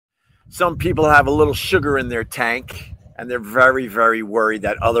Some people have a little sugar in their tank, and they're very, very worried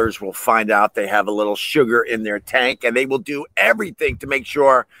that others will find out they have a little sugar in their tank, and they will do everything to make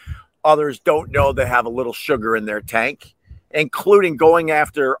sure others don't know they have a little sugar in their tank, including going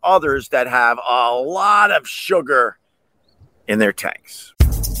after others that have a lot of sugar in their tanks.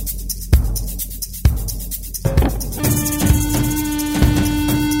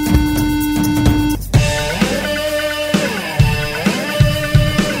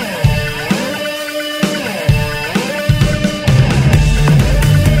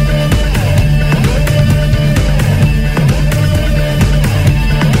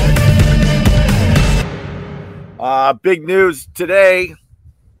 Big news today.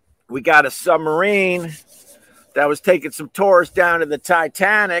 We got a submarine that was taking some tourists down to the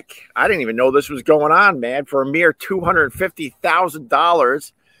Titanic. I didn't even know this was going on, man. For a mere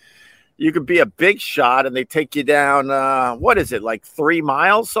 $250,000, you could be a big shot and they take you down, what is it, like 3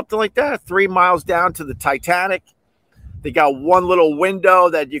 miles, something like that? 3 miles down to the Titanic. They got one little window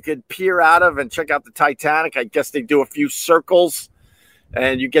that you could peer out of and check out the Titanic. I guess they do a few circles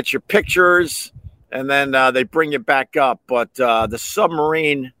and you get your pictures. And then they bring you back up. But the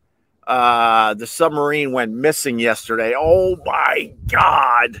submarine went missing yesterday. Oh, my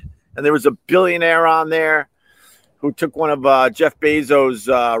God. And there was a billionaire on there who took one of Jeff Bezos'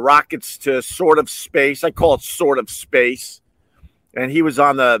 rockets to sort of space. I call it sort of space. And he was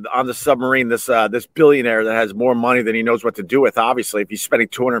on the submarine, this billionaire that has more money than he knows what to do with, obviously, if he's spending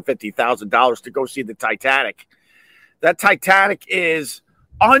 $250,000 to go see the Titanic. That Titanic is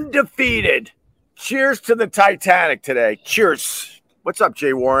undefeated. Cheers to the Titanic today. Cheers. What's up,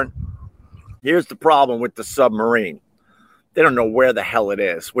 Jay Warren? Here's the problem with the submarine. They don't know where the hell it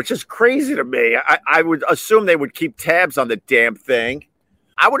is, which is crazy to me. I would assume they would keep tabs on the damn thing.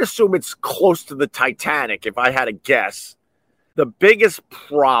 I would assume it's close to the Titanic if I had to guess. The biggest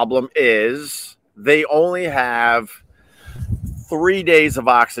problem is they only have 3 days of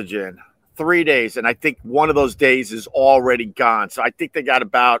oxygen. 3 days. And I think one of those days is already gone. So I think they got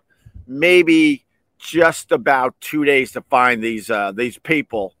about maybe just about 2 days to find these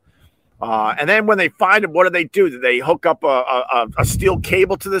people. And then when they find them, what do? Do they hook up a steel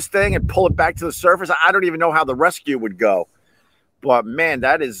cable to this thing and pull it back to the surface? I don't even know how the rescue would go. But man,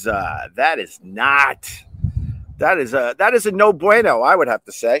 that is a no bueno, I would have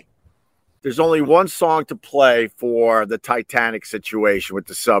to say. There's only one song to play for the Titanic situation with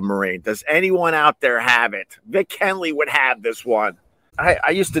the submarine. Does anyone out there have it? Vic Henley would have this one. I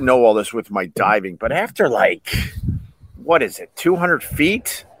used to know all this with my diving, but after 200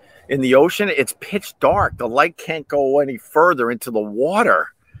 feet in the ocean, it's pitch dark. The light can't go any further into the water.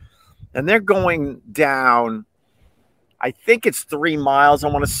 And they're going down, I think it's 3 miles, I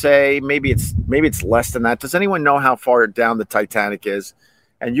want to say. Maybe it's less than that. Does anyone know how far down the Titanic is?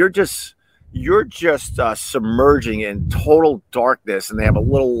 And you're just submerging in total darkness, and they have a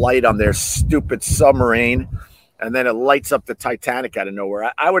little light on their stupid submarine. And then it lights up the Titanic out of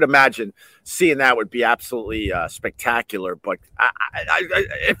nowhere. I would imagine seeing that would be absolutely spectacular. But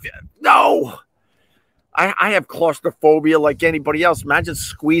I have claustrophobia like anybody else. Imagine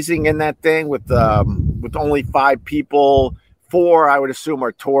squeezing in that thing with only 5 people. 4, I would assume,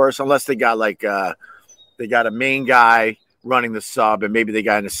 are tourists, unless they got they got a main guy running the sub, and maybe they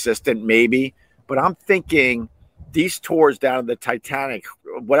got an assistant, maybe. But I'm thinking these tours down to the Titanic,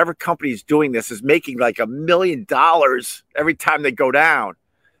 whatever company is doing this, is making like $1 million every time they go down.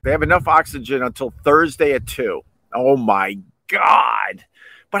 They have enough oxygen until Thursday at 2. Oh, my God.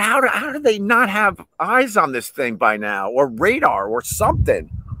 But how do they not have eyes on this thing by now, or radar or something?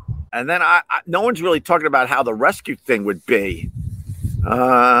 And then no one's really talking about how the rescue thing would be.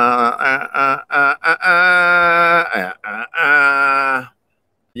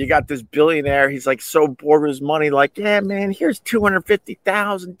 You got this billionaire. He's like so bored with his money. Like, yeah, man, here's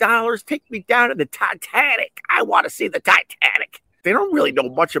 $250,000. Take me down to the Titanic. I want to see the Titanic. They don't really know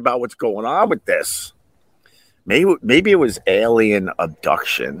much about what's going on with this. Maybe it was alien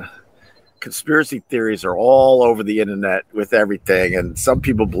abduction. Conspiracy theories are all over the internet with everything. And some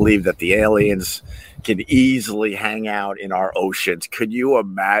people believe that the aliens can easily hang out in our oceans. Could you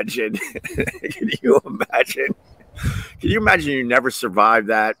imagine? Can you imagine you never survive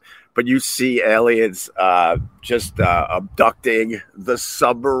that, but you see aliens just abducting the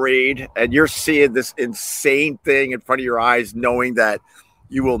submarine, and you're seeing this insane thing in front of your eyes, knowing that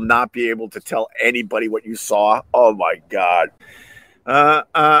you will not be able to tell anybody what you saw? Oh, my God. I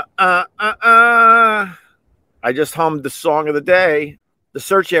just hummed the song of the day. The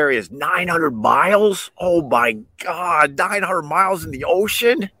search area is 900 miles. Oh, my God. 900 miles in the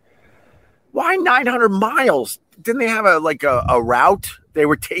ocean? Why 900 miles? Didn't they have a route they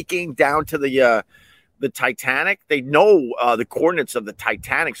were taking down to the Titanic? They know the coordinates of the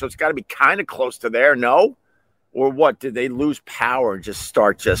Titanic, so it's got to be kind of close to there, no? Or what? Did they lose power and just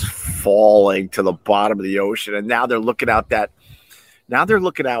start falling to the bottom of the ocean? And now they're looking out that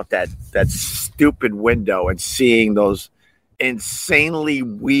stupid window and seeing those insanely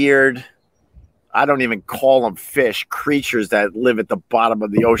weird, I don't even call them fish, creatures that live at the bottom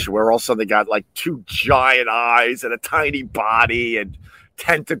of the ocean, where also they got like two giant eyes and a tiny body and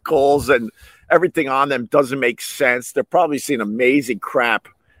tentacles, and everything on them doesn't make sense. They're probably seeing amazing crap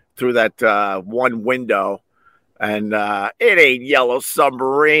through that one window. And it ain't Yellow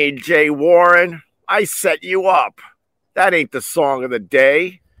Submarine, Jay Warren. I set you up. That ain't the song of the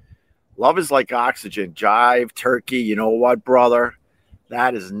day. Love is Like Oxygen, Jive Turkey. You know what, brother?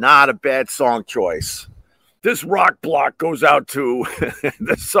 That is not a bad song choice. This rock block goes out to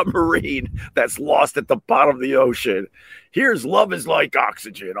the submarine that's lost at the bottom of the ocean. Here's Love is Like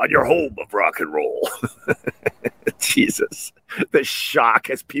Oxygen on your home of rock and roll. Jesus. The shock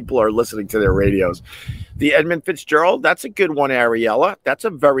as people are listening to their radios. The Edmund Fitzgerald, that's a good one, Ariella. That's a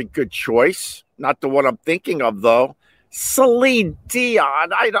very good choice. Not the one I'm thinking of, though. Celine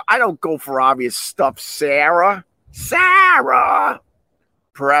Dion. I don't go for obvious stuff, Sarah.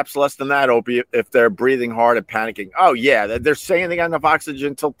 Perhaps less than that, Opie, if they're breathing hard and panicking. Oh, yeah, they're saying they got enough oxygen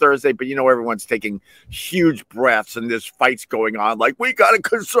until Thursday, but everyone's taking huge breaths and there's fights going on. Like, we got to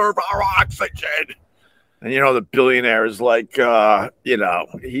conserve our oxygen. And, the billionaire is like,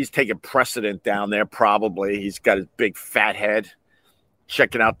 he's taking precedent down there probably. He's got his big fat head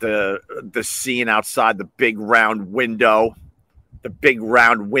checking out the scene outside the big round window. The big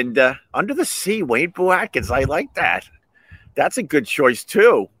round window. Under the Sea, Wayne Boo Atkins. I like that. That's a good choice,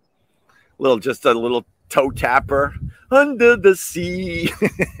 too. Just a little toe tapper. Under the Sea.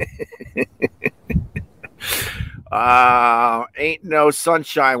 Ain't No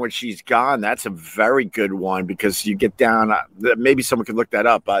Sunshine When She's Gone. That's a very good one because you get down. Maybe someone could look that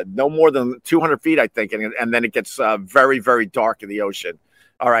up. No more than 200 feet, I think. And then it gets very, very dark in the ocean.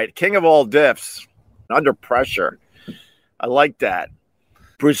 All right. King of All Diffs. Under Pressure. I like that.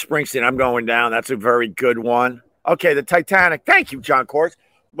 Bruce Springsteen, I'm Going Down. That's a very good one. Okay, the Titanic. Thank you, John Kors.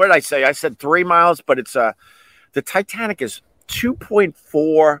 What did I say? I said 3 miles, but it's the Titanic is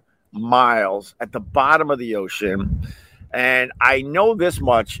 2.4 miles at the bottom of the ocean. And I know this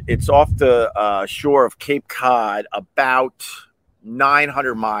much. It's off the shore of Cape Cod, about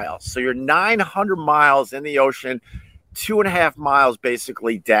 900 miles. So you're 900 miles in the ocean, 2.5 miles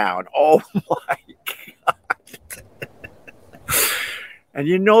basically down. Oh, my God. And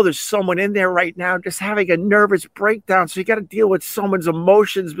there's someone in there right now just having a nervous breakdown. So you got to deal with someone's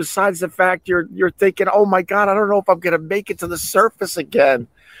emotions besides the fact you're thinking, oh, my God, I don't know if I'm going to make it to the surface again.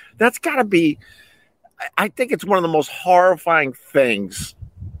 That's got to be, I think it's one of the most horrifying things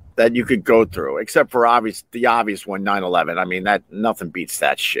that you could go through, except for the obvious one, 9/11. I mean, that nothing beats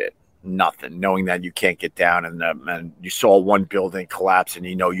that shit. Nothing. Knowing that you can't get down and you saw one building collapse and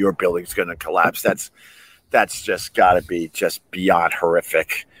your building's going to collapse. That's just got to be just beyond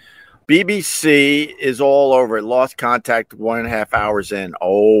horrific. BBC is all over it. Lost contact 1.5 hours in.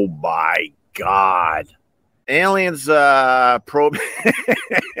 Oh, my God. Aliens probe.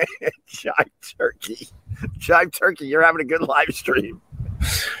 Jive Turkey. Jive Turkey, you're having a good live stream.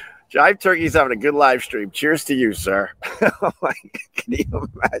 Jive Turkey's having a good live stream. Cheers to you, sir. Can you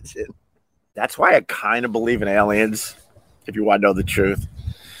imagine? That's why I kind of believe in aliens, if you want to know the truth.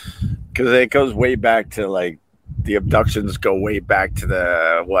 Because it goes way back to the abductions go way back to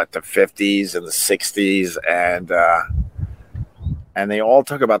the 50s and the 60s, and they all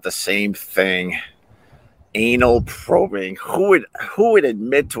talk about the same thing: anal probing. Who would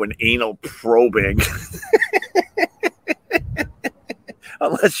admit to an anal probing?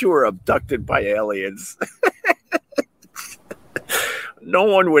 Unless you were abducted by aliens. No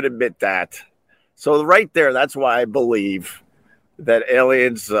one would admit that. So right there, that's why I believe that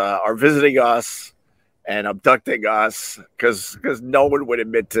aliens are visiting us and abducting us, because no one would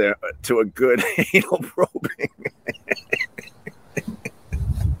admit to a good anal probing.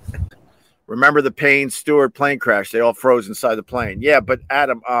 Remember the Payne Stewart plane crash? They all froze inside the plane. Yeah, but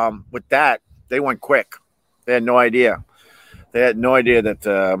Adam, with that, they went quick. They had no idea. They had no idea that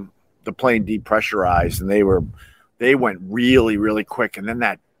the plane depressurized, and they went really, really quick. And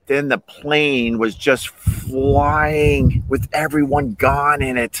then the plane was just flying with everyone gone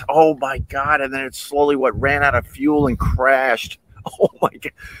in it. Oh, my God. And then it slowly ran out of fuel and crashed. Oh, my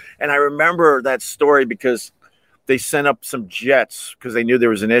God. And I remember that story because they sent up some jets because they knew there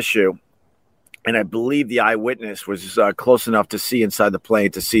was an issue. And I believe the eyewitness was close enough to see inside the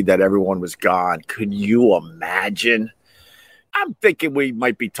plane to see that everyone was gone. Could you imagine? I'm thinking we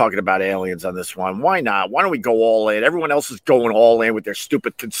might be talking about aliens on this one. Why not? Why don't we go all in? Everyone else is going all in with their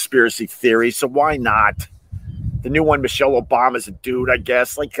stupid conspiracy theories, so why not? The new one, Michelle Obama's a dude, I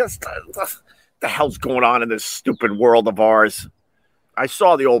guess. Like, what the hell's going on in this stupid world of ours? I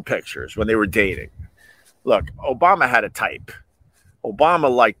saw the old pictures when they were dating. Look, Obama had a type. Obama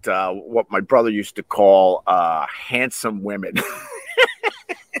liked what my brother used to call handsome women.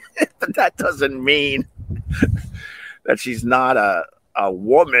 But that doesn't mean that she's not a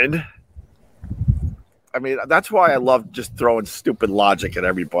woman. I mean, that's why I love just throwing stupid logic at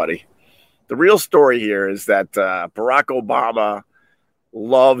everybody. The real story here is that Barack Obama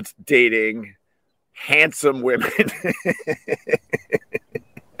loved dating handsome women.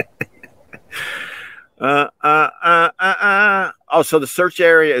 Oh, so the search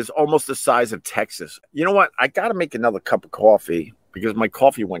area is almost the size of Texas. You know what? I got to make another cup of coffee because my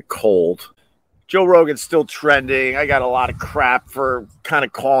coffee went cold. Joe Rogan's still trending. I got a lot of crap for kind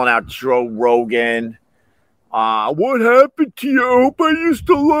of calling out Joe Rogan. What happened to you? I hope I used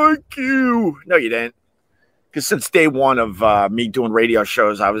to like you. No, you didn't. Because since day one of me doing radio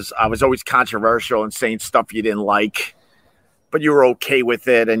shows, I was always controversial and saying stuff you didn't like. But you were okay with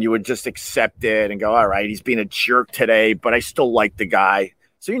it, and you would just accept it and go, all right, he's being a jerk today, but I still like the guy.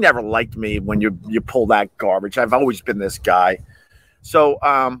 So you never liked me when you pull that garbage. I've always been this guy. So,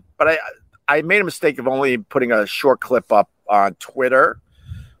 but I made a mistake of only putting a short clip up on Twitter,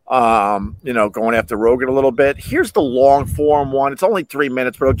 going after Rogan a little bit. Here's the long form one. It's only 3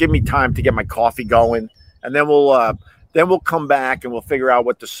 minutes, but it'll give me time to get my coffee going. And then we'll come back and we'll figure out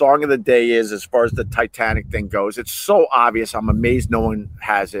what the song of the day is as far as the Titanic thing goes. It's so obvious. I'm amazed no one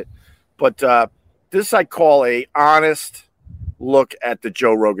has it. But this I call a honest look at the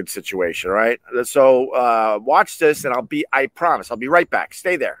Joe Rogan situation, right? So watch this, and I promise, I'll be right back.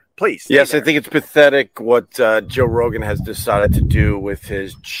 Stay there, please. Yes, I think it's pathetic what Joe Rogan has decided to do with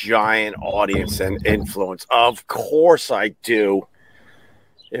his giant audience and influence. Of course I do.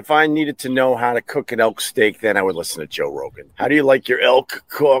 If I needed to know how to cook an elk steak, then I would listen to Joe Rogan. How do you like your elk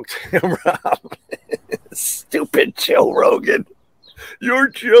cooked, Rob? Stupid Joe Rogan. You're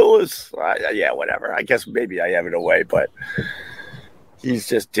jealous. Yeah, whatever. I guess maybe I have it away, but he's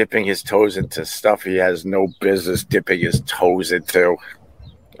just dipping his toes into stuff he has no business dipping his toes into.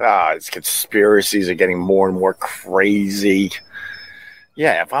 His conspiracies are getting more and more crazy.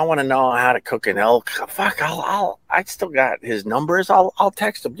 Yeah, if I want to know how to cook an elk, I still got his numbers. I'll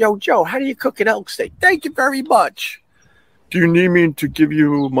text him. Yo, Joe, how do you cook an elk steak? Thank you very much. Do you need me to give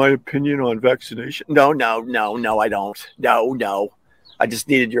you my opinion on vaccination? No, I don't. No. I just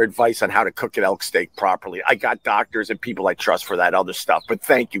needed your advice on how to cook an elk steak properly. I got doctors and people I trust for that other stuff, but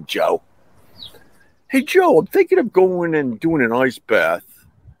thank you, Joe. Hey, Joe, I'm thinking of going and doing an ice bath.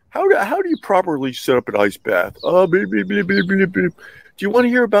 How do you properly set up an ice bath? Do you want to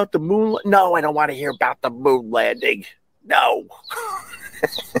hear about the moon? No, I don't want to hear about the moon landing. No.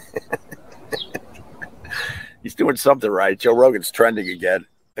 He's doing something right. Joe Rogan's trending again.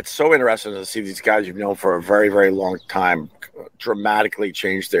 It's so interesting to see these guys you've known for a very, very long time dramatically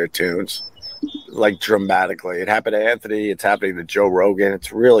change their tunes. Like dramatically. It happened to Anthony. It's happening to Joe Rogan.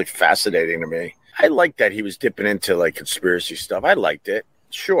 It's really fascinating to me. I like that he was dipping into like conspiracy stuff. I liked it.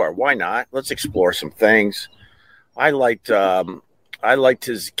 Sure, why not? Let's explore some things. I liked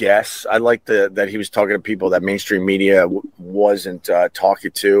his guests. I liked that he was talking to people that mainstream media wasn't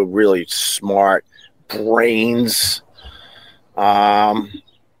talking to. Really smart brains.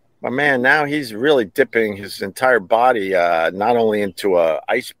 But man, now he's really dipping his entire body not only into a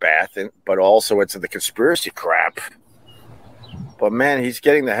ice bath, but also into the conspiracy crap. But man, he's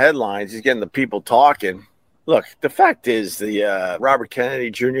getting the headlines. He's getting the people talking. Look, the fact is the Robert Kennedy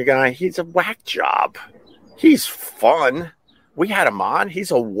Jr. guy, he's a whack job. He's fun. We had him on.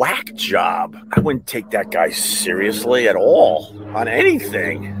 He's a whack job. I wouldn't take that guy seriously at all on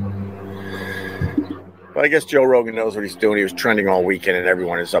anything. But I guess Joe Rogan knows what he's doing. He was trending all weekend, and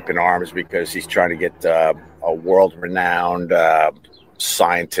everyone is up in arms because he's trying to get a world-renowned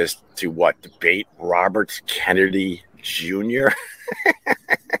scientist to debate Robert Kennedy Jr.?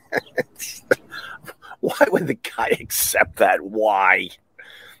 Why would the guy accept that? Why?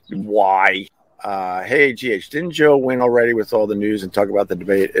 Hey, GH, didn't Joe win already with all the news and talk about the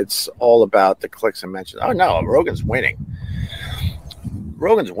debate? It's all about the clicks and mentions. Oh, no, Rogan's winning.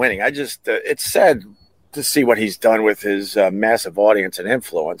 I just, it's sad to see what he's done with his massive audience and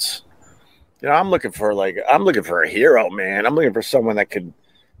influence. You know, I'm looking for a hero, man. I'm looking for someone that could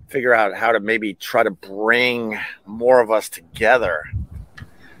figure out how to maybe try to bring more of us together.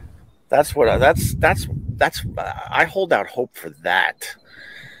 That's I hold out hope for that.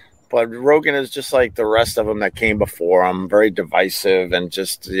 But Rogan is just like the rest of them that came before him, very divisive and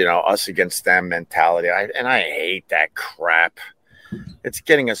just, us against them mentality. I hate that crap. It's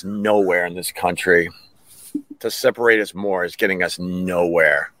getting us nowhere in this country. To separate us more is getting us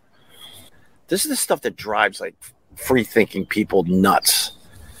nowhere. This is the stuff that drives like free-thinking people nuts.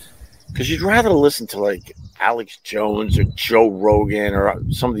 Because you'd rather listen to like Alex Jones or Joe Rogan or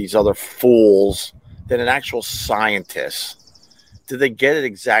some of these other fools than an actual scientist. Did they get it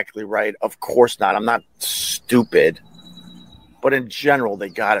exactly right? Of course not. I'm not stupid. But in general, they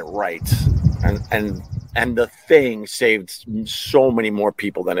got it right. And the thing saved so many more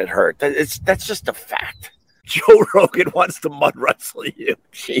people than it hurt. That's just a fact. Joe Rogan wants to mud wrestle you.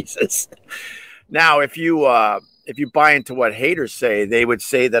 Jesus. Now, if you buy into what haters say, they would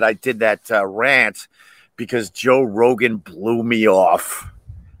say that I did that rant because Joe Rogan blew me off.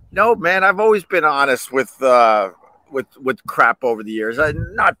 No, man, I've always been honest with crap over the years.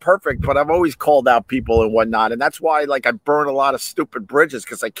 I'm not perfect, but I've always called out people and whatnot. And that's why, I burn a lot of stupid bridges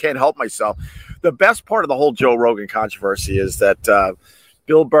because I can't help myself. The best part of the whole Joe Rogan controversy is that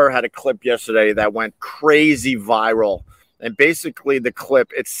Bill Burr had a clip yesterday that went crazy viral. And basically the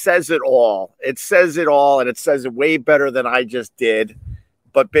clip, it says it all. It says it all, and it says it way better than I just did.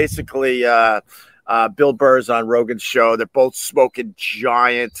 But basically, Bill Burr's on Rogan's show. They're both smoking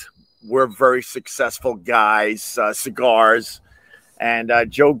giant. We're very successful guys, cigars. And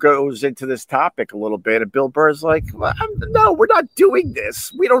Joe goes into this topic a little bit. And Bill Burr's like, well, no, we're not doing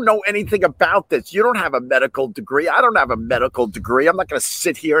this. We don't know anything about this. You don't have a medical degree. I don't have a medical degree. I'm not going to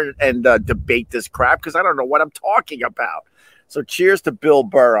sit here and debate this crap because I don't know what I'm talking about. So cheers to Bill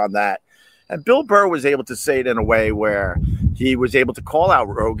Burr on that. And Bill Burr was able to say it in a way where he was able to call out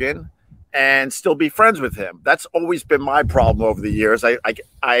Rogan and still be friends with him. That's always been my problem over the years.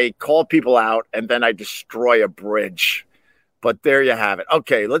 I call people out and then I destroy a bridge. But there you have it.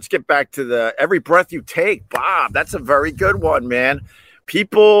 Okay, let's get back to the every breath you take. Bob, that's a very good one, man.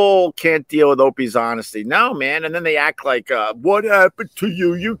 People can't deal with Opie's honesty. No, man. And then they act like, what happened to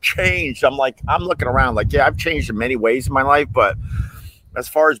you? You changed. I'm looking around like, yeah, I've changed in many ways in my life. But as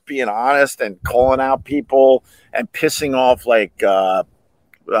far as being honest and calling out people and pissing off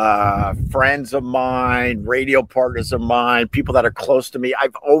friends of mine, radio partners of mine, people that are close to me,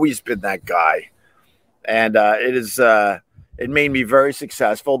 I've always been that guy. And it made me very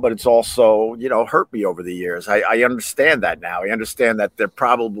successful, but it's also, hurt me over the years. I understand that now. I understand that there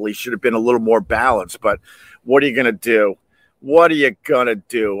probably should have been a little more balance, but what are you going to do? What are you going to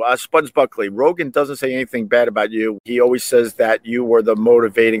do? Spuds Buckley, Rogan doesn't say anything bad about you. He always says that you were the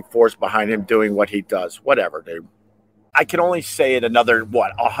motivating force behind him doing what he does. Whatever, dude. I can only say it another,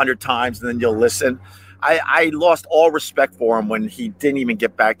 100 times, and then you'll listen. I lost all respect for him when he didn't even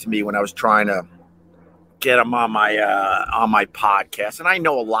get back to me when I was trying to get him on my podcast. And I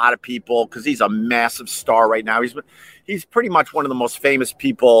know a lot of people because he's a massive star right now. He's pretty much one of the most famous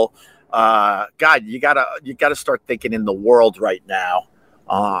people. God, you gotta start thinking in the world right now.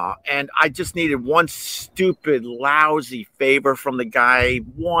 And I just needed one stupid, lousy favor from the guy,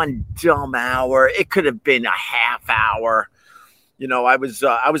 one dumb hour. It could have been a half hour. I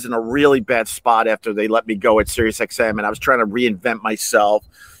was in a really bad spot after they let me go at SiriusXM, and I was trying to reinvent myself.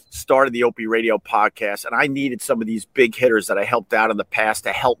 Started the Opie Radio podcast, and I needed some of these big hitters that I helped out in the past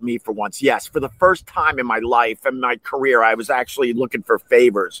to help me for once. Yes, for the first time in my life and my career, I was actually looking for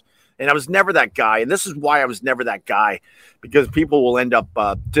favors, and I was never that guy. And this is why I was never that guy, because people will end up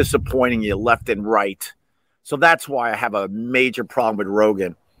disappointing you left and right. So that's why I have a major problem with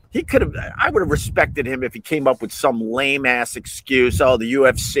Rogan. I would have respected him if he came up with some lame ass excuse. Oh, the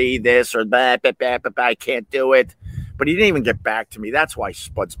UFC, this or that, I can't do it. But he didn't even get back to me. That's why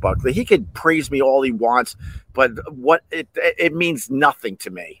Spuds Buckley. He could praise me all he wants, but it means nothing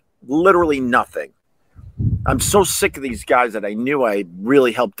to me. Literally nothing. I'm so sick of these guys that I knew I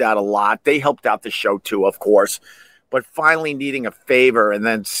really helped out a lot. They helped out the show too, of course. But finally needing a favor and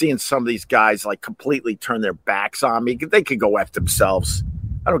then seeing some of these guys completely turn their backs on me, they could go F themselves.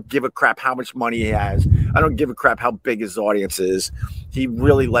 I don't give a crap how much money he has. I don't give a crap how big his audience is. He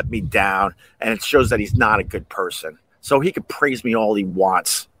really let me down, and it shows that he's not a good person. So he could praise me all he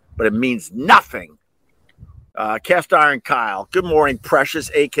wants, but it means nothing. Cast Iron Kyle. Good morning,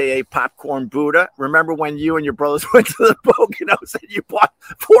 Precious, a.k.a. Popcorn Buddha. Remember when you and your brothers went to the Poconos and you bought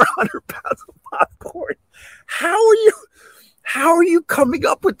 400 pounds of popcorn? How are you coming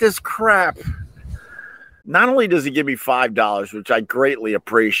up with this crap? Not only does he give me $5, which I greatly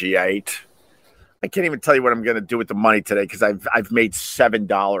appreciate, I can't even tell you what I'm going to do with the money today because I've made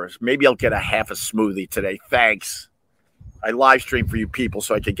 $7. Maybe I'll get a half a smoothie today. Thanks. I live stream for you people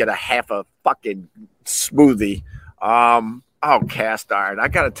so I could get a half a fucking smoothie. Oh, cast iron. I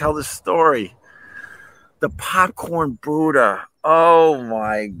got to tell this story. The popcorn Buddha. Oh,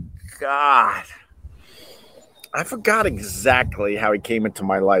 my God. I forgot exactly how he came into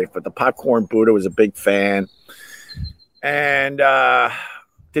my life, but the popcorn Buddha was a big fan. And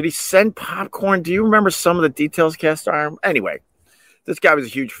did he send popcorn? Do you remember some of the details, cast iron? Anyway, this guy was a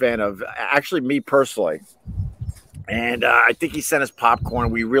huge fan of, actually, me personally. And I think he sent us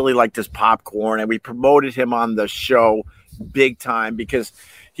popcorn. We really liked his popcorn, and we promoted him on the show big time because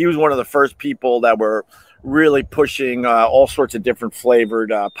he was one of the first people that were really pushing all sorts of different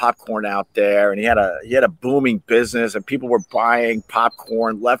flavored popcorn out there. And he had a booming business, and people were buying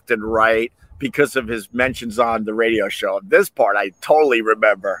popcorn left and right because of his mentions on the radio show. This part I totally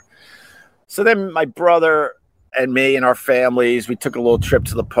remember. So then my brother and me and our families, we took a little trip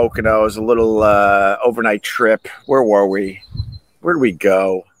to the Poconos, a little overnight trip. Where were we? Where did we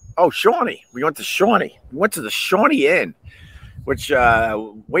go? Oh, Shawnee. We went to Shawnee. We went to the Shawnee Inn, which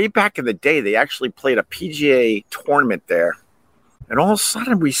way back in the day, they actually played a PGA tournament there. And all of a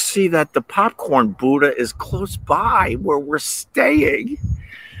sudden, we see that the popcorn Buddha is close by where we're staying.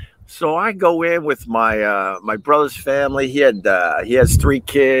 So I go in with my my brother's family. He has 3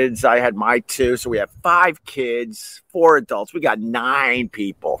 kids. I had my 2. So we have 5 kids, 4 adults. We got 9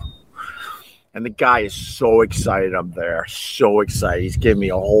 people. And the guy is so excited I'm there. So excited. He's giving me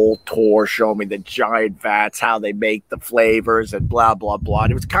a whole tour, showing me the giant vats, how they make the flavors and blah, blah, blah.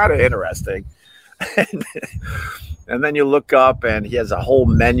 And it was kind of interesting. And then you look up and he has a whole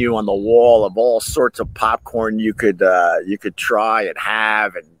menu on the wall of all sorts of popcorn you could try and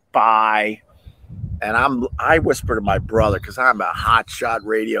have and buy. And I whisper to my brother, because I'm a hotshot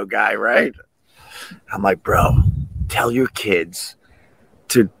radio guy, right? I'm like, bro, tell your kids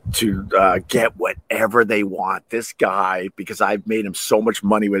to get whatever they want. This guy, because I've made him so much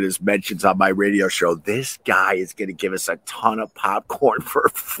money with his mentions on my radio show, this guy is going to give us a ton of popcorn for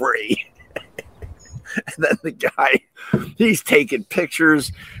free. And then the guy, he's taking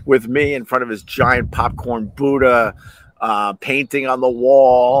pictures with me in front of his giant popcorn Buddha painting on the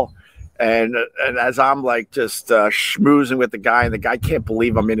wall. And as I'm like just schmoozing with the guy, and the guy can't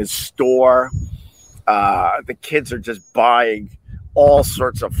believe I'm in his store. The kids are just buying all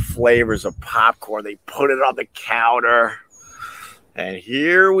sorts of flavors of popcorn. They put it on the counter. And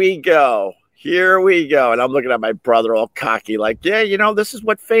here we go. And I'm looking at my brother all cocky, like, yeah, this is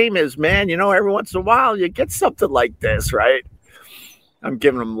what fame is, man. Every once in a while you get something like this, right? I'm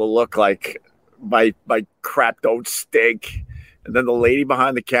giving him the look like my crap don't stink. And then the lady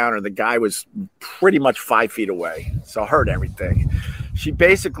behind the counter, the guy was pretty much 5 feet away. So I heard everything. She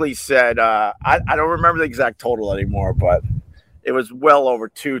basically said, I don't remember the exact total anymore, but it was well over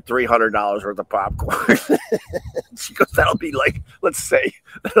 $200-$300 worth of popcorn. She goes, that'll be like, let's say,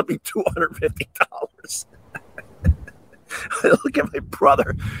 that'll be $250. I look at my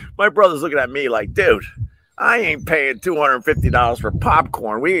brother. My brother's looking at me like, dude, I ain't paying $250 for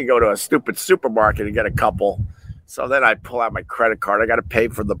popcorn. We can go to a stupid supermarket and get a couple. So then I pull out my credit card. I got to pay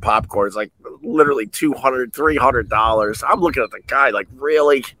for the popcorn. It's like literally $200, $300. I'm looking at the guy like,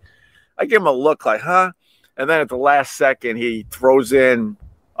 really? I give him a look like, huh? And then at the last second, he throws in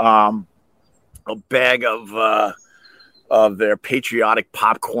a bag of their patriotic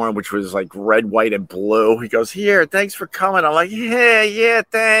popcorn, which was like red, white, and blue. He goes, here, thanks for coming. I'm like, yeah,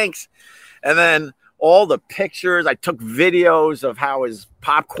 thanks. And then all the pictures, I took videos of how his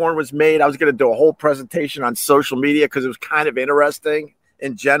popcorn was made. I was going to do a whole presentation on social media because it was kind of interesting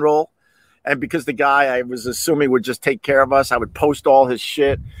in general. And because the guy I was assuming would just take care of us, I would post all his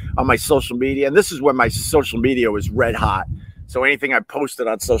shit on my social media. And this is when my social media was red hot. So anything I posted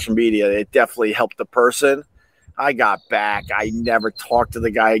on social media, it definitely helped the person. I got back. I never talked to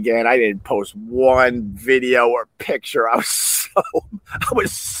the guy again. I didn't post one video or picture. I was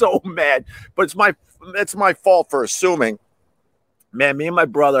so mad. But it's my fault for assuming. Man, me and my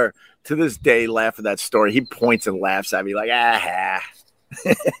brother to this day laugh at that story. He points and laughs at me like,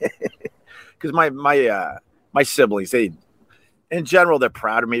 because my siblings, in general, they're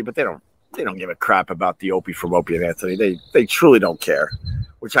proud of me, but they don't give a crap about the Opie from Opie and Anthony. They truly don't care,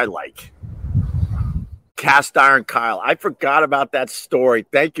 which I like. Cast Iron Kyle, I forgot about that story.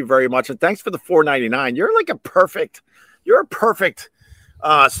 Thank you very much, and thanks for the $4.99. You're a perfect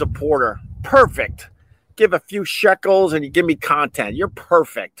supporter. Perfect. Give a few shekels and you give me content. You're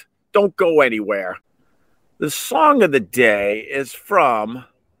perfect. Don't go anywhere. The song of the day is from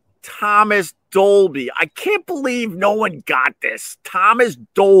Thomas Dolby. I can't believe no one got this. Thomas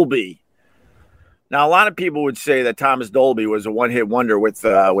Dolby. Now, a lot of people would say that Thomas Dolby was a one-hit wonder with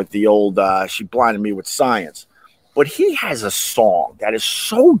the old She Blinded Me with Science. But he has a song that is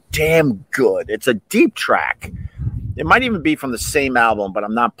so damn good. It's a deep track. It might even be from the same album, but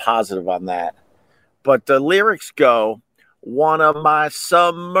I'm not positive on that. But the lyrics go, one of my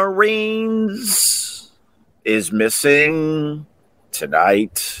submarines is missing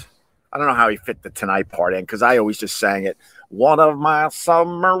tonight. I don't know how he fit the tonight part in because I always just sang it. One of my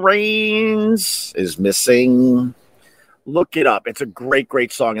submarines is missing. Look it up. It's a great,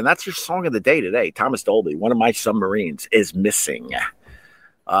 great song. And that's your song of the day today. Thomas Dolby, one of my submarines is missing.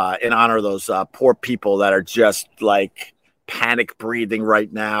 In honor of those poor people that are just like panic breathing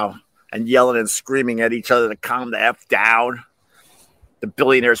right now and yelling and screaming at each other to calm the F down. The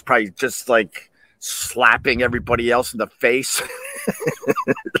billionaire's probably just like slapping everybody else in the face.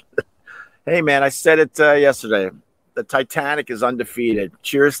 Hey, man, I said it yesterday. The Titanic is undefeated.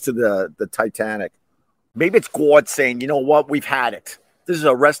 Cheers to the Titanic. Maybe it's God saying, you know what? We've had it. This is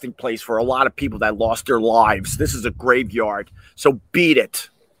a resting place for a lot of people that lost their lives. This is a graveyard. So beat it.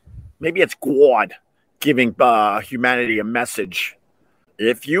 Maybe it's God giving humanity a message.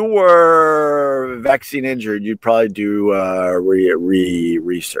 If you were vaccine injured, you'd probably do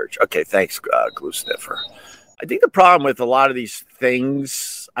research. Okay, thanks, Glue Sniffer. I think the problem with a lot of these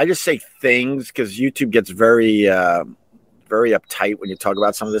things, I just say things because YouTube gets very uptight when you talk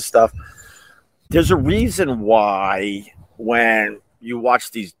about some of this stuff. There's a reason why when you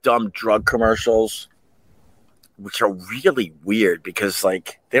watch these dumb drug commercials, which are really weird because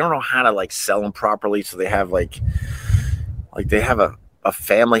like they don't know how to like sell them properly. So they have like they have a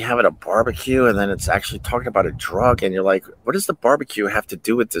family having a barbecue and then it's actually talking about a drug. And you're like, what does the barbecue have to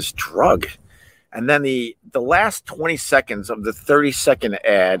do with this drug? And then the last 20 seconds of the 30-second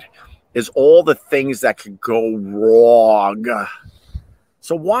ad is all the things that could go wrong.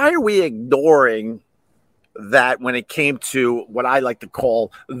 So why are we ignoring that when it came to what I like to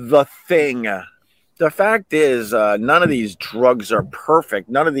call the thing? The fact is, none of these drugs are perfect.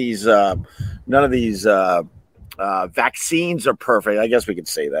 None of these vaccines are perfect. I guess we could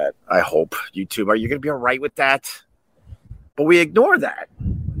say that. I hope. YouTube, are you going to be all right with that? But we ignore that.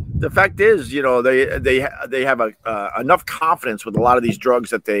 The fact is, you know, they have enough confidence with a lot of these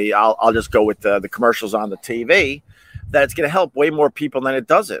drugs that I'll just go with the commercials on the TV that it's going to help way more people than it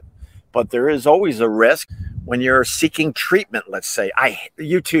doesn't. But there is always a risk when you're seeking treatment. Let's say,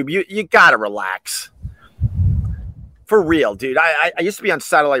 YouTube, you got to relax. For real, dude. I used to be on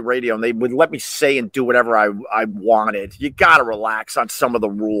satellite radio and they would let me say and do whatever I wanted. You got to relax on some of the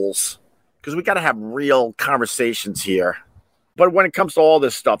rules because we got to have real conversations here. But when it comes to all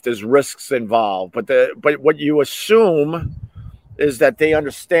this stuff, there's risks involved. But what you assume is that they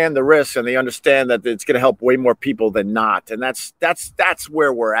understand the risks and they understand that it's going to help way more people than not. And that's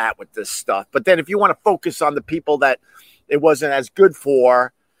where we're at with this stuff. But then if you want to focus on the people that it wasn't as good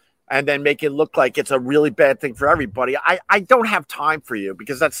for and then make it look like it's a really bad thing for everybody, I don't have time for you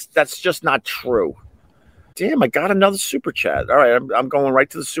because that's just not true. Damn, I got another super chat. All right, I'm going right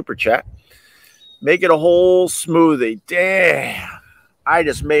to the super chat. Make it a whole smoothie. Damn. I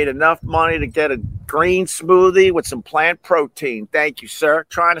just made enough money to get a green smoothie with some plant protein. Thank you, sir.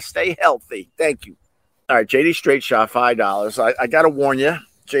 Trying to stay healthy. Thank you. All right, JD Straight Shot, $5. I got to warn you,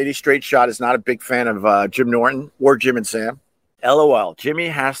 JD Straight Shot is not a big fan of Jim Norton or Jim and Sam. LOL. Jimmy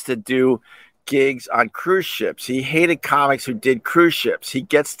has to do gigs on cruise ships. He hated comics who did cruise ships. He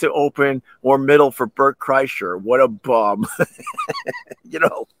gets to open or middle for Bert Kreischer. What a bum. You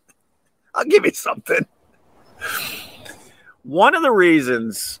know. I'll give you something. One of the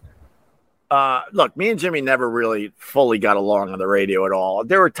reasons, look, me and Jimmy never really fully got along on the radio at all.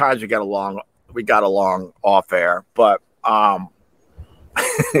 There were times we got along off air, but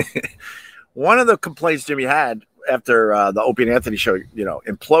one of the complaints Jimmy had after the Opie and Anthony show, you know,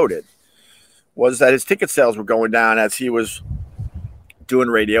 imploded, was that his ticket sales were going down as he was doing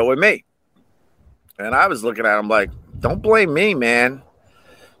radio with me. And I was looking at him like, don't blame me, man.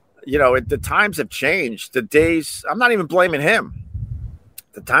 You know, the times have changed. The days, I'm not even blaming him.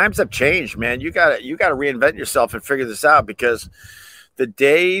 The times have changed, man. You gotta reinvent yourself and figure this out because the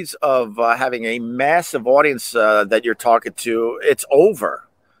days of having a massive audience that you're talking to, it's over.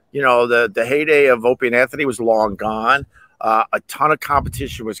 You know, the heyday of Opie and Anthony was long gone. A ton of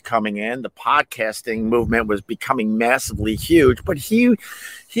competition was coming in. The podcasting movement was becoming massively huge, but he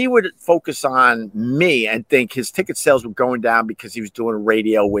would focus on me and think his ticket sales were going down because he was doing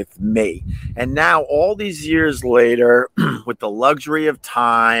radio with me. And now all these years later, with the luxury of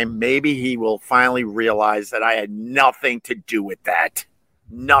time, maybe he will finally realize that I had nothing to do with that.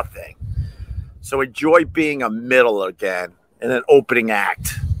 Nothing. So enjoy being a middle again and an opening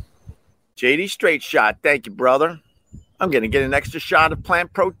act. JD Straight Shot. Thank you, brother. I'm going to get an extra shot of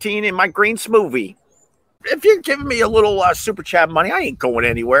plant protein in my green smoothie. If you're giving me a little super chat money, I ain't going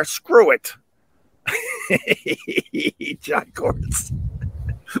anywhere. Screw it. John Cordes.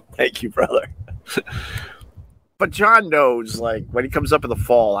 Thank you, brother. But John knows, like, when he comes up in the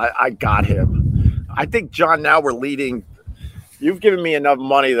fall, I got him. I think, John, now we're leading. You've given me enough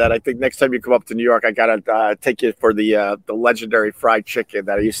money that I think next time you come up to New York, I got to take you for the legendary fried chicken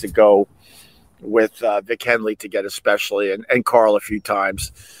that I used to go with Vic Henley to get especially, and Carl a few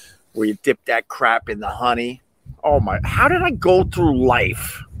times, where you dip that crap in the honey. Oh, my. How did I go through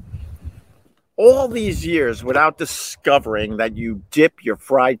life all these years without discovering that you dip your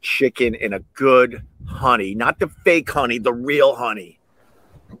fried chicken in a good honey, not the fake honey, the real honey?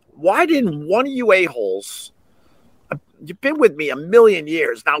 Why didn't one of you a-holes, you've been with me a million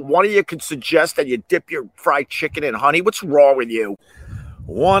years, not one of you could suggest that you dip your fried chicken in honey? What's wrong with you?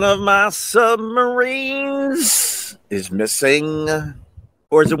 One of my submarines is missing.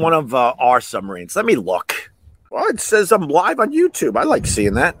 Or is it one of our submarines? Let me look. Well, it says I'm live on YouTube. I like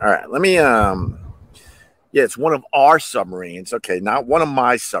seeing that. All right, let me, yeah, it's one of our submarines. Okay, not one of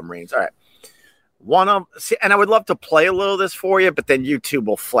my submarines. All right. And I would love to play a little of this for you, but then YouTube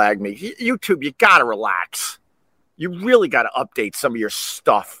will flag me. YouTube, you got to relax. You really got to update some of your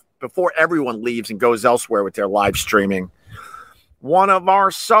stuff before everyone leaves and goes elsewhere with their live streaming. One of our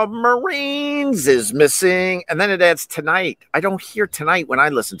submarines is missing. And then it adds tonight. I don't hear tonight when I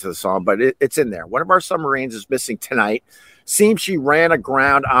listen to the song, but it's in there. One of our submarines is missing tonight. Seems she ran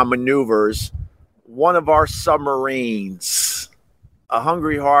aground on maneuvers. One of our submarines. A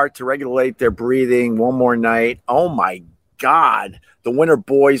hungry heart to regulate their breathing one more night. Oh, my God. The winter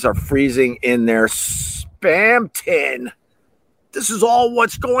boys are freezing in their spam tin. This is all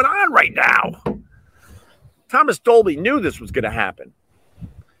what's going on right now. Thomas Dolby knew this was going to happen.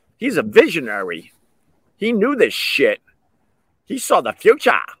 He's a visionary. He knew this shit. He saw the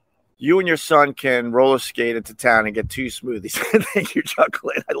future. You and your son can roller skate into town and get 2 smoothies. Thank you, Chuck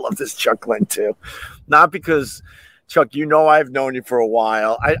Lynn. I love this Chuck Lynn, too. Not because... Chuck, you know I've known you for a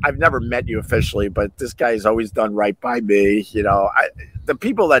while. I've never met you officially, but this guy's always done right by me. You know, the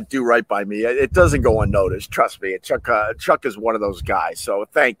people that do right by me, it doesn't go unnoticed. Trust me. Chuck is one of those guys. So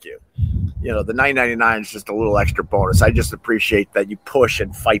thank you. You know, the $9.99 is just a little extra bonus. I just appreciate that you push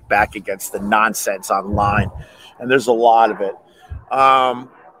and fight back against the nonsense online, and there's a lot of it.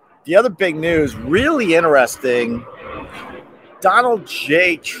 The other big news, really interesting. Donald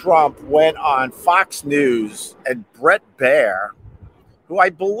J. Trump went on Fox News, and Brett Baer, who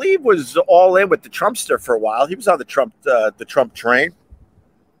I believe was all in with the Trumpster for a while, he was on the Trump train,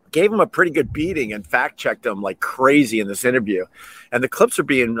 gave him a pretty good beating and fact-checked him like crazy in this interview. And the clips are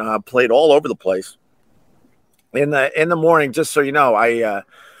being played all over the place. In the morning, just so you know, I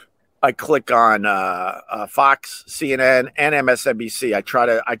click on Fox, CNN, and MSNBC.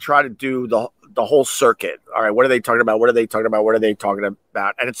 I try to do the whole circuit. All right, what are they talking about? What are they talking about? What are they talking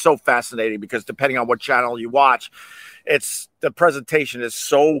about? And it's so fascinating because depending on what channel you watch, the presentation is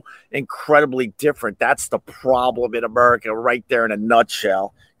so incredibly different. That's the problem in America right there in a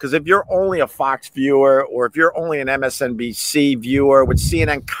nutshell. Because if you're only a Fox viewer or if you're only an MSNBC viewer with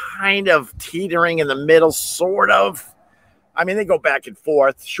CNN kind of teetering in the middle, sort of. I mean, they go back and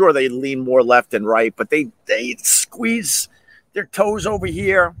forth. Sure, they lean more left and right, but they squeeze their toes over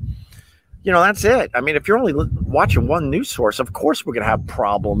here. You know, that's it. I mean, if you're only watching one news source, of course we're going to have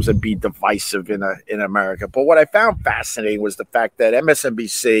problems and be divisive in America. But what I found fascinating was the fact that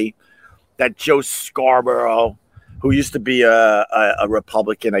MSNBC, that Joe Scarborough, who used to be a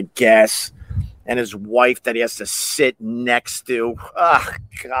Republican, I guess, and his wife that he has to sit next to. Oh,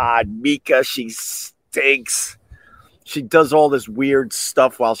 God, Mika, she stinks. She does all this weird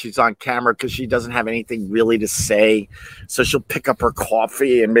stuff while she's on camera because she doesn't have anything really to say. So she'll pick up her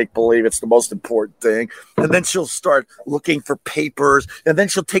coffee and make believe it's the most important thing. And then she'll start looking for papers. And then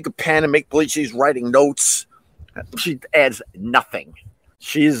she'll take a pen and make believe she's writing notes. She adds nothing.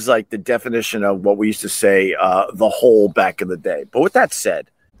 She's like the definition of what we used to say, the whole back in the day. But with that said,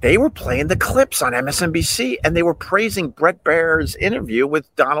 they were playing the clips on MSNBC and they were praising Brett Baer's interview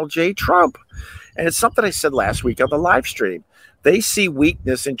with Donald J. Trump. And it's something I said last week on the live stream. They see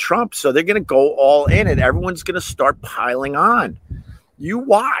weakness in Trump, so they're going to go all in, and everyone's going to start piling on. You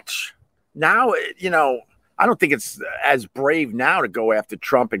watch. Now, you know, I don't think it's as brave now to go after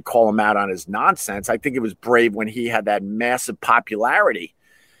Trump and call him out on his nonsense. I think it was brave when he had that massive popularity.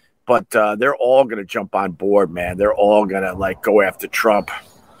 But they're all going to jump on board, man. They're all going to, like, go after Trump.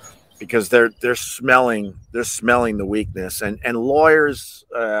 Because they're smelling the weakness, and lawyers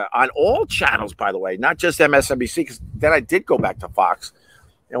on all channels, by the way, not just MSNBC. Because then I did go back to Fox,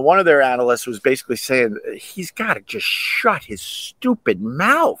 and one of their analysts was basically saying he's got to just shut his stupid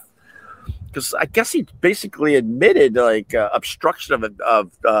mouth. because I guess he basically admitted like obstruction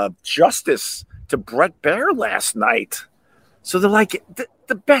of justice to Brett Baer last night. So they're like,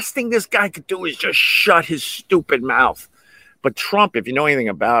 the best thing this guy could do is just shut his stupid mouth. But Trump, if you know anything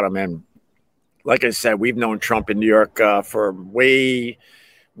about him, and like I said, we've known Trump in New York for way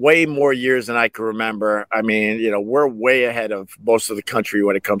more years than I can remember. I mean, we're way ahead of most of the country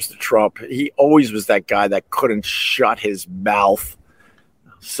when it comes to Trump. He always was that guy that couldn't shut his mouth.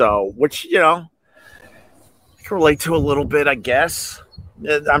 So, which, I can relate to a little bit, I guess.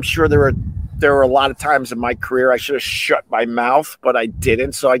 I'm sure there were a lot of times in my career I should have shut my mouth, but I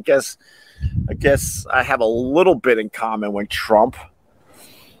didn't. So I guess I have a little bit in common with Trump,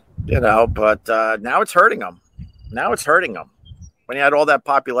 but now it's hurting him. When he had all that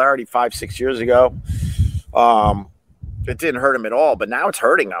popularity 5-6 years ago, it didn't hurt him at all, but now it's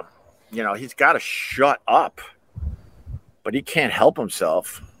hurting him. He's got to shut up, but he can't help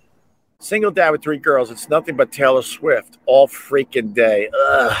himself. Single dad with 3 girls. It's nothing but Taylor Swift all freaking day.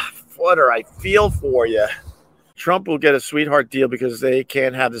 Ugh, Flutter, I feel for you. Trump will get a sweetheart deal because they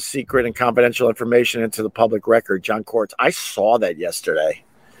can't have the secret and confidential information into the public record. John Courts. I saw that yesterday.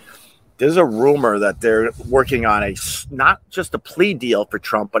 There's a rumor that they're working on not just a plea deal for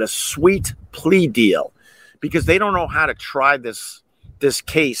Trump, but a sweet plea deal, because they don't know how to try this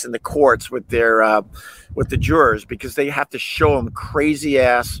case in the courts with their with the jurors, because they have to show them crazy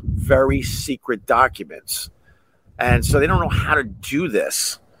ass, very secret documents, and so they don't know how to do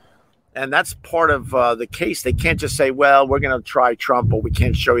this. And that's part of the case. They can't just say, well, we're going to try Trump, but we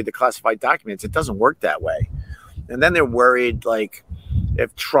can't show you the classified documents. It doesn't work that way. And then they're worried, like,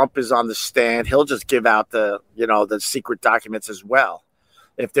 if Trump is on the stand, he'll just give out the secret documents as well.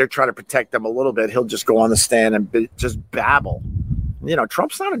 If they're trying to protect them a little bit, he'll just go on the stand and just babble.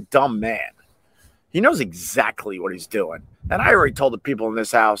 Trump's not a dumb man. He knows exactly what he's doing. And I already told the people in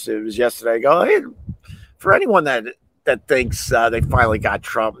this house, it was yesterday, hey, for anyone that thinks they finally got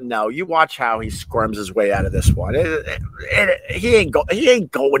Trump, no, you watch how he squirms his way out of this one. He ain't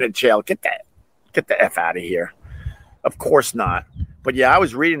going to jail. Get the F out of here. Of course not. But yeah, I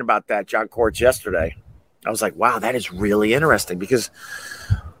was reading about that, John Courts, yesterday. I was like, wow, that is really interesting, because,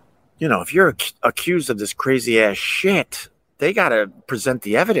 if you're accused of this crazy ass shit, they got to present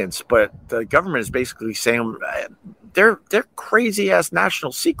the evidence. But the government is basically saying they're crazy ass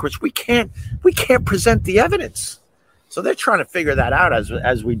national secrets. We can't present the evidence. So they're trying to figure that out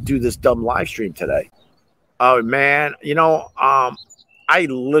as we do this dumb live stream today. Oh man, I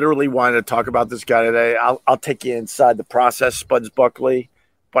literally wanted to talk about this guy today. I'll take you inside the process, Spuds Buckley,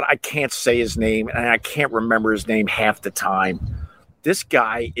 but I can't say his name, and I can't remember his name half the time. This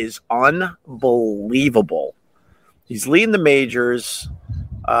guy is unbelievable. He's leading the majors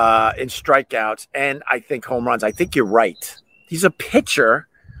in strikeouts and I think home runs. I think you're right. He's a pitcher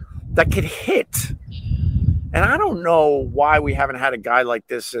that could hit. And I don't know why we haven't had a guy like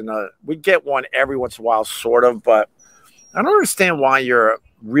this. We get one every once in a while, sort of, but I don't understand why you're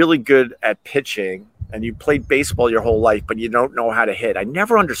really good at pitching and you played baseball your whole life, but you don't know how to hit. I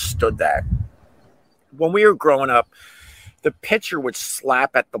never understood that. When we were growing up, the pitcher would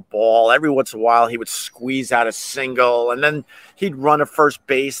slap at the ball. Every once in a while, he would squeeze out a single, and then he'd run to first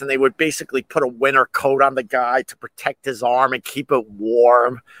base, and they would basically put a winter coat on the guy to protect his arm and keep it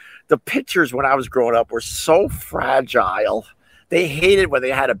warm. The pitchers, when I was growing up, were so fragile. They hated when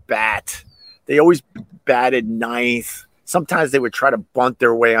they had a bat. They always batted ninth. Sometimes they would try to bunt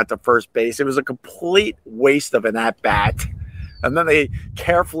their way onto first base. It was a complete waste of an at-bat. And then they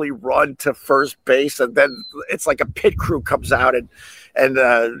carefully run to first base, and then it's like a pit crew comes out and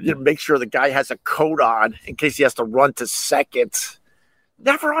make sure the guy has a coat on in case he has to run to second.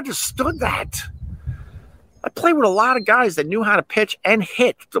 Never understood that. I played with a lot of guys that knew how to pitch and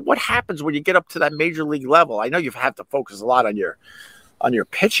hit. What happens when you get up to that major league level? I know you have to focus a lot on your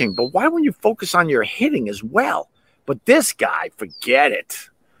pitching, but why wouldn't you focus on your hitting as well? But this guy, forget it.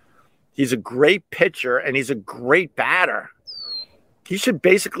 He's a great pitcher and he's a great batter. He should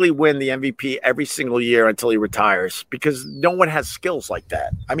basically win the MVP every single year until he retires, because no one has skills like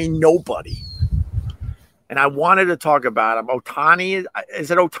that. I mean, nobody. And I wanted to talk about him. Ohtani,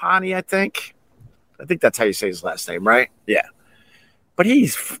 is it Ohtani, I think? I think that's how you say his last name, right? Yeah. But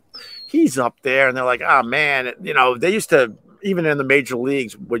he's up there, and they're like, oh, man. They used to, even in the major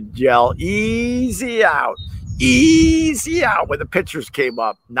leagues, would yell, easy out when the pitchers came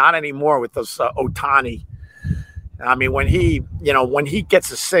up. Not anymore with this Ohtani. I mean, when he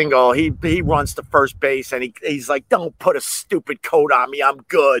gets a single, he runs to first base, and he's like, don't put a stupid coat on me. I'm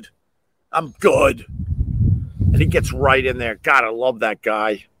good. And he gets right in there. God, I love that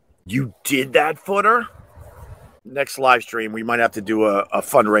guy. You did that, Footer? Next live stream, we might have to do a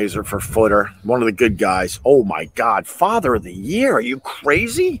fundraiser for Footer, one of the good guys. Oh my God, Father of the Year. Are you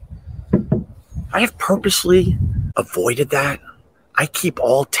crazy? I have purposely avoided that. I keep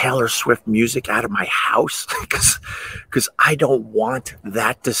all Taylor Swift music out of my house because I don't want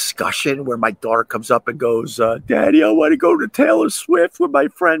that discussion where my daughter comes up and goes, Daddy, I want to go to Taylor Swift with my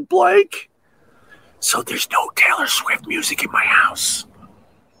friend Blake. So there's no Taylor Swift music in my house.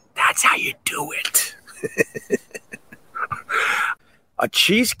 That's how you do it. A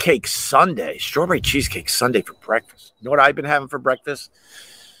cheesecake sundae, strawberry cheesecake sundae for breakfast. You know what I've been having for breakfast?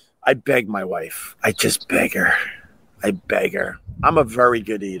 I beg my wife. I just beg her. I'm a very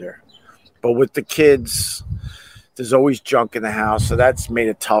good eater. But with the kids, there's always junk in the house. So that's made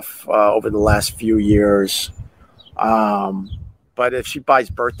it tough over the last few years. But if she buys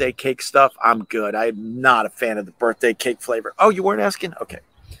birthday cake stuff, I'm good. I'm not a fan of the birthday cake flavor. Oh, you weren't asking? Okay.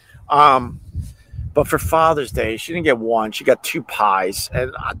 But for Father's Day, she didn't get one. She got 2 pies.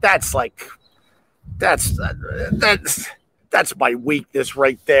 And that's my weakness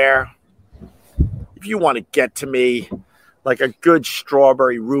right there. If you want to get to me, like a good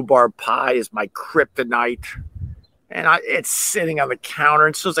strawberry rhubarb pie is my kryptonite. And it's sitting on the counter.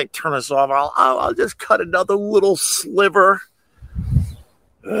 And as soon as I turn this off, I'll just cut another little sliver.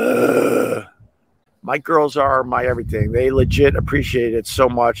 Ugh. My girls are my everything. They legit appreciate it so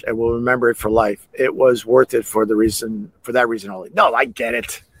much and will remember it for life. It was worth it for that reason only. No, I get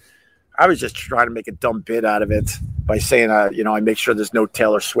it. I was just trying to make a dumb bit out of it by saying, I make sure there's no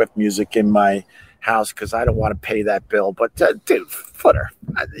Taylor Swift music in my house because I don't want to pay that bill. But dude, Footer,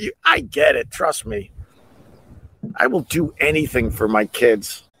 I get it. Trust me. I will do anything for my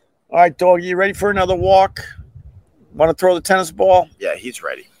kids. All right, dog, you ready for another walk? Want to throw the tennis ball? Yeah, he's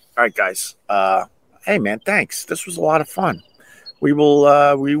ready. All right, guys. Hey, man, thanks. This was a lot of fun. We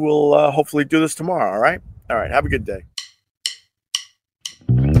will hopefully do this tomorrow, all right? All right, have a good day.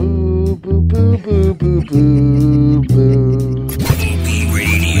 Boo, boo, boo, boo, boo, boo, boo.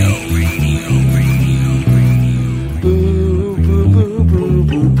 Radio. Boo, boo, boo, boo, boo,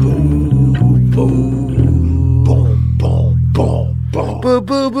 boo, boo. Boom, boom, boom, boom. Boo,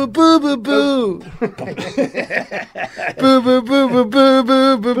 boo, boo, boo, boo, boo. Boo, boo, boo, boo, boo,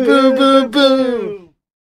 boo, boo, boo, boo, boo.